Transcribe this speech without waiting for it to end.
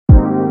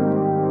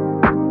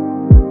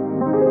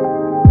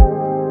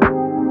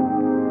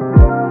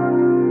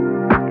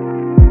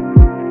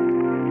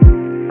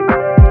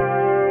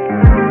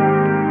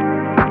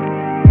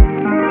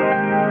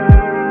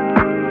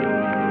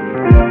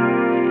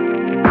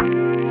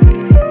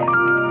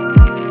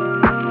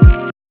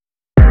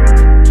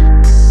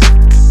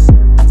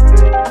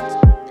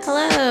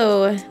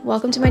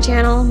welcome to my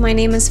channel. My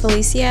name is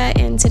Felicia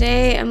and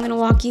today I'm going to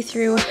walk you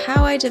through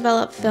how I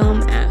develop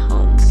film at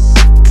home.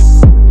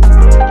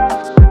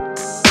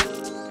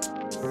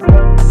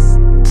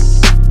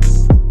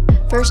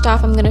 First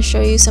off, I'm going to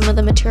show you some of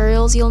the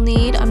materials you'll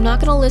need. I'm not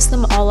going to list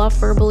them all off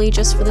verbally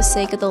just for the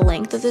sake of the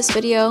length of this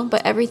video,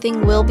 but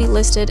everything will be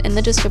listed in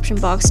the description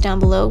box down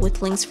below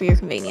with links for your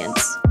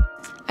convenience.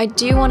 I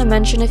do want to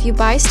mention, if you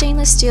buy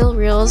stainless steel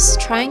reels,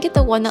 try and get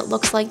the one that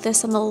looks like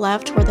this on the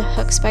left where the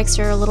hook spikes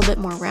are a little bit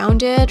more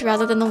rounded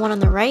rather than the one on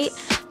the right.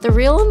 The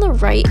reel on the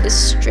right is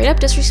straight up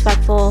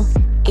disrespectful,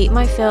 ate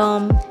my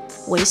film,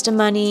 waste of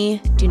money,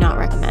 do not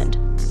recommend.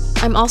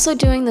 I'm also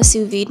doing the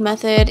sous vide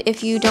method.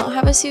 If you don't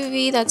have a sous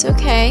vide, that's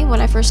okay.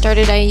 When I first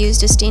started, I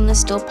used a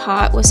stainless steel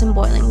pot with some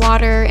boiling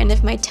water, and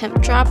if my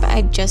temp dropped,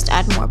 I'd just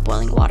add more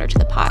boiling water to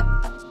the pot.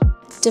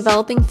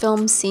 Developing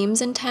film seems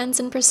intense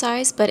and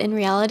precise, but in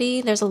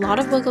reality, there's a lot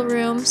of wiggle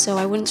room, so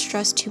I wouldn't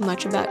stress too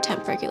much about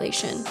temp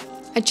regulation.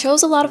 I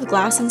chose a lot of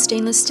glass and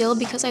stainless steel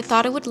because I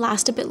thought it would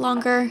last a bit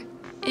longer,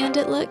 and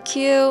it looked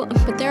cute,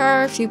 but there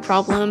are a few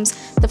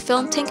problems. The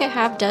film tank I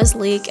have does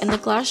leak, and the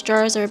glass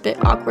jars are a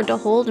bit awkward to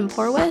hold and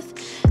pour with,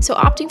 so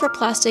opting for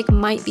plastic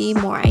might be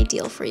more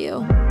ideal for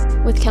you.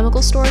 With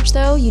chemical storage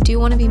though, you do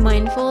want to be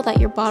mindful that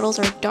your bottles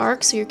are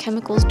dark so your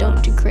chemicals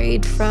don't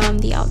degrade from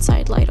the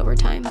outside light over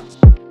time.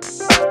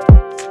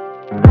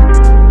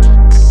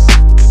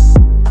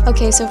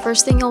 Okay, so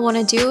first thing you'll want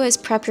to do is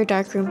prep your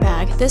darkroom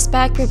bag. This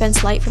bag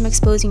prevents light from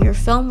exposing your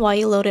film while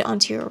you load it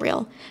onto your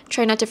reel.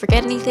 Try not to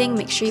forget anything,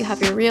 make sure you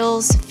have your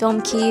reels,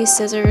 film key,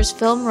 scissors,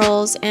 film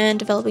rolls, and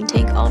developing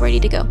tank all ready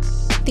to go.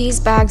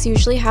 These bags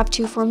usually have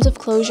two forms of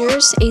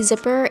closures, a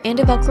zipper and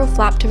a Velcro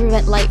flap to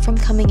prevent light from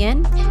coming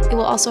in. It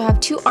will also have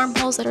two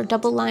armholes that are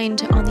double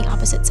lined on the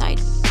opposite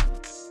side.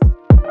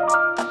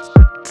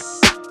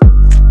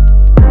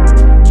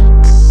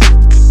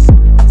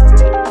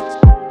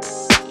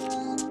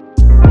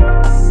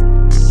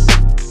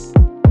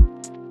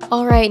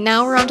 Alright,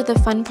 now we're on to the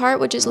fun part,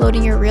 which is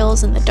loading your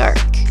reels in the dark.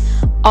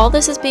 All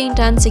this is being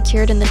done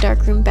secured in the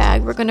darkroom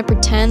bag. We're going to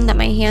pretend that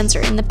my hands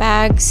are in the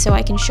bag so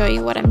I can show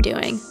you what I'm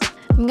doing.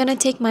 I'm going to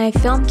take my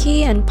film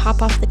key and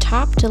pop off the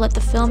top to let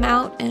the film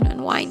out and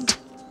unwind.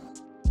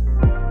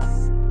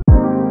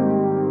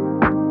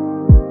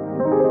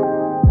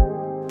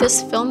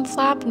 This film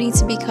flap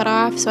needs to be cut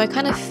off, so I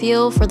kind of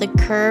feel for the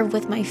curve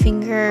with my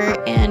finger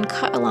and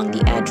cut along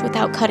the edge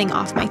without cutting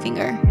off my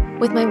finger.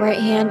 With my right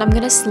hand, I'm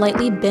going to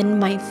slightly bend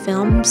my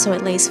film so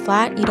it lays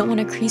flat. You don't want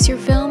to crease your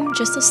film,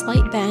 just a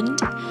slight bend.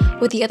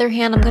 With the other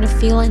hand, I'm going to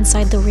feel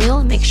inside the reel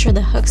and make sure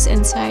the hooks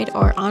inside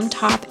are on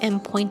top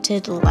and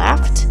pointed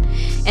left.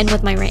 And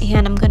with my right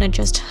hand, I'm going to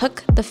just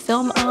hook the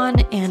film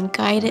on and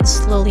guide it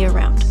slowly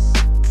around.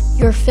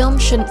 Your film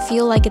shouldn't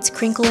feel like it's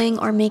crinkling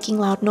or making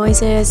loud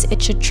noises.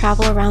 It should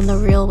travel around the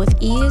reel with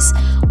ease.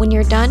 When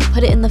you're done,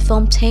 put it in the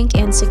film tank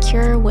and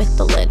secure with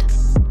the lid.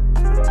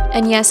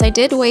 And yes, I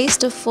did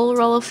waste a full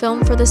roll of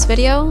film for this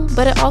video,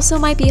 but it also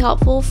might be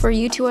helpful for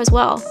you too as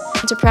well,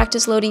 to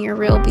practice loading your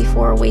reel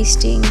before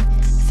wasting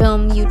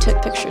film you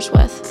took pictures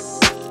with.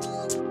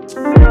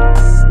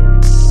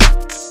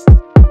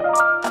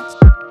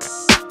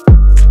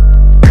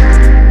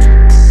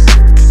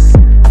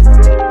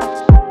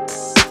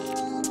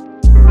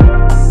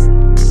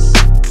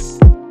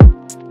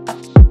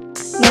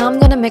 Now I'm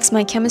going to mix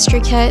my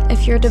chemistry kit.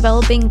 If you're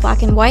developing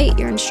black and white,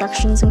 your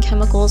instructions and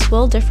chemicals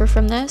will differ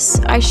from this.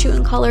 I shoot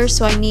in color,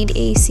 so I need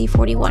a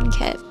C41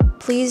 kit.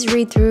 Please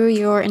read through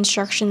your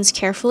instructions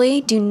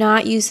carefully. Do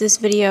not use this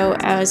video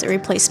as a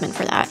replacement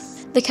for that.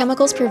 The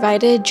chemicals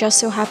provided just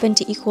so happen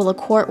to equal a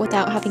quart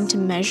without having to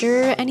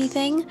measure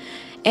anything,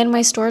 and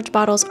my storage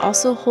bottles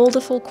also hold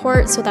a full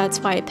quart, so that's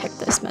why I picked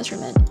this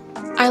measurement.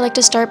 I like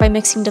to start by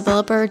mixing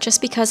developer just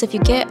because if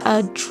you get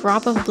a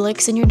drop of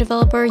Blix in your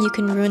developer, you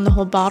can ruin the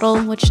whole bottle,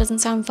 which doesn't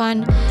sound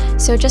fun.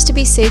 So just to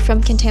be safe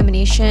from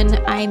contamination,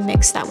 I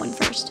mix that one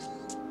first.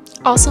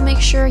 Also make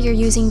sure you're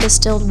using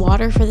distilled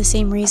water for the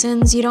same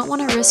reasons. You don't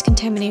want to risk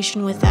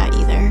contamination with that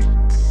either.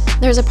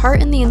 There's a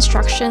part in the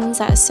instructions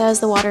that says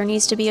the water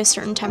needs to be a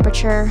certain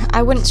temperature.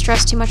 I wouldn't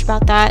stress too much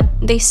about that.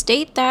 They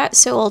state that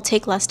so it'll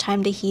take less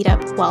time to heat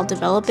up while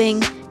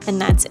developing,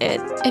 and that's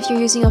it. If you're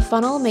using a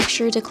funnel, make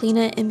sure to clean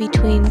it in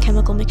between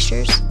chemical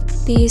mixtures.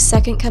 The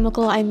second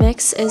chemical I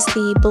mix is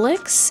the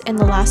Blix, and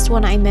the last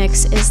one I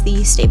mix is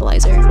the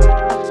stabilizer.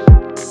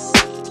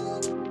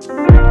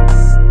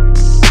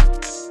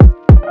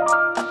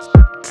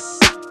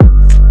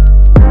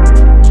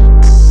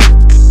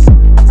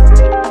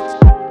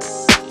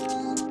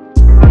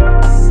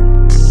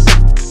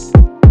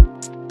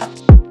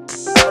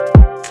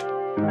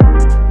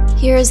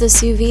 Here is the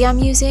sous vide I'm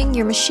using.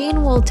 Your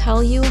machine will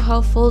tell you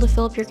how full to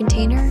fill up your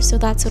container, so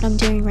that's what I'm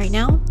doing right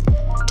now.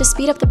 To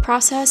speed up the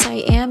process,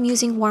 I am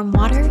using warm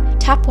water.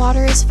 Tap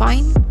water is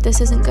fine. This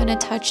isn't going to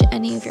touch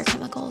any of your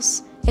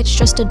chemicals. It's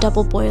just a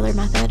double boiler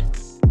method.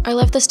 I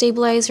left the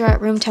stabilizer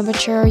at room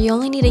temperature. You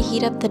only need to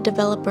heat up the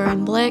developer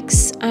and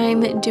Blix.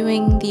 I'm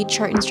doing the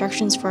chart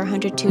instructions for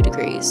 102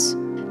 degrees.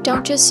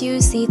 Don't just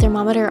use the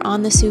thermometer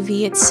on the sous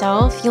vide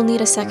itself, you'll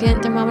need a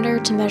second thermometer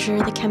to measure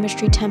the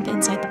chemistry temp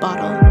inside the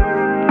bottle.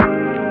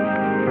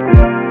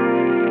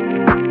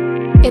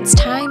 It's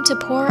time to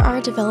pour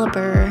our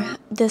developer.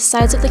 The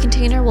sides of the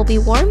container will be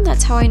warm,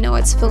 that's how I know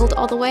it's filled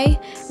all the way.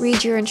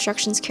 Read your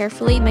instructions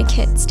carefully. My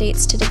kit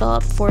states to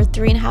develop for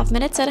 3.5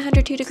 minutes at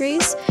 102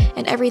 degrees,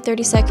 and every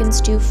 30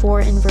 seconds do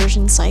 4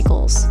 inversion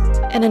cycles.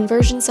 An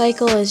inversion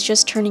cycle is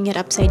just turning it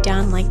upside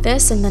down like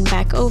this and then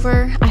back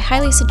over. I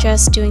highly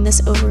suggest doing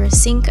this over a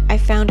sink. I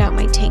found out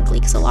my tank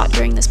leaks a lot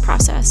during this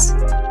process.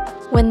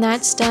 When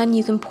that's done,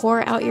 you can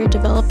pour out your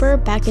developer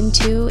back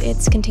into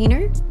its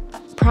container.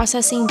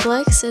 Processing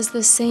Blix is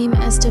the same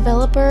as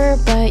developer,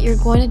 but you're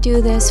going to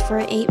do this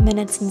for 8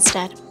 minutes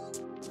instead.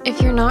 If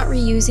you're not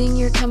reusing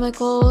your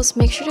chemicals,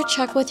 make sure to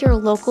check with your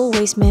local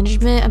waste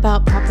management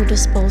about proper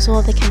disposal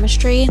of the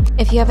chemistry.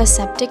 If you have a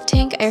septic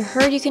tank, I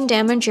heard you can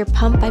damage your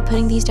pump by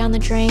putting these down the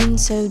drain,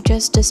 so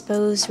just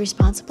dispose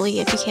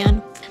responsibly if you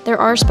can. There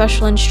are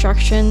special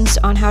instructions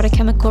on how to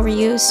chemical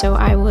reuse, so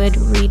I would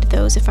read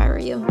those if I were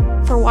you.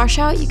 For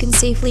washout, you can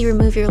safely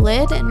remove your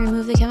lid and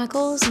remove the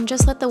chemicals and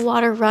just let the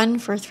water run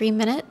for 3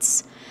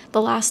 minutes.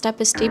 The last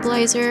step is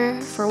stabilizer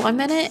for 1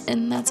 minute,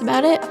 and that's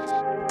about it.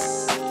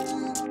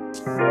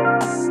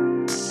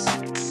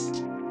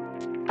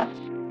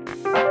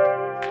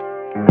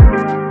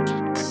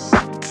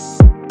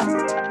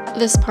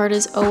 This part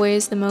is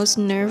always the most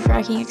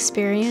nerve-wracking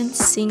experience,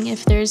 seeing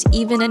if there's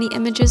even any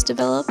images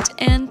developed,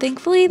 and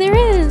thankfully there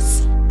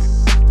is!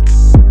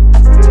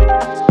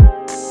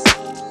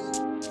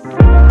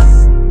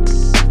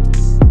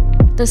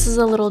 This is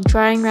a little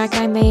drying rack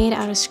I made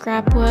out of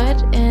scrap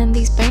wood, and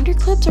these binder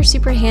clips are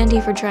super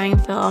handy for drying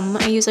film.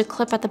 I use a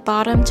clip at the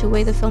bottom to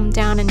weigh the film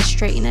down and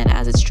straighten it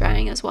as it's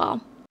drying as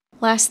well.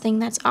 Last thing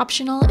that's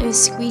optional is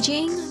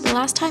squeegeeing. The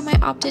last time I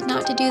opted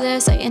not to do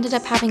this, I ended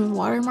up having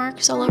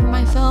watermarks all over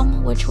my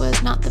film, which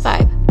was not the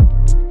vibe.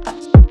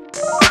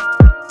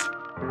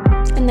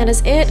 And that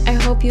is it. I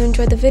hope you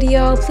enjoyed the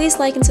video. Please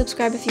like and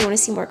subscribe if you want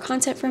to see more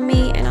content from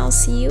me, and I'll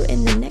see you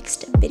in the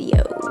next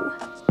video.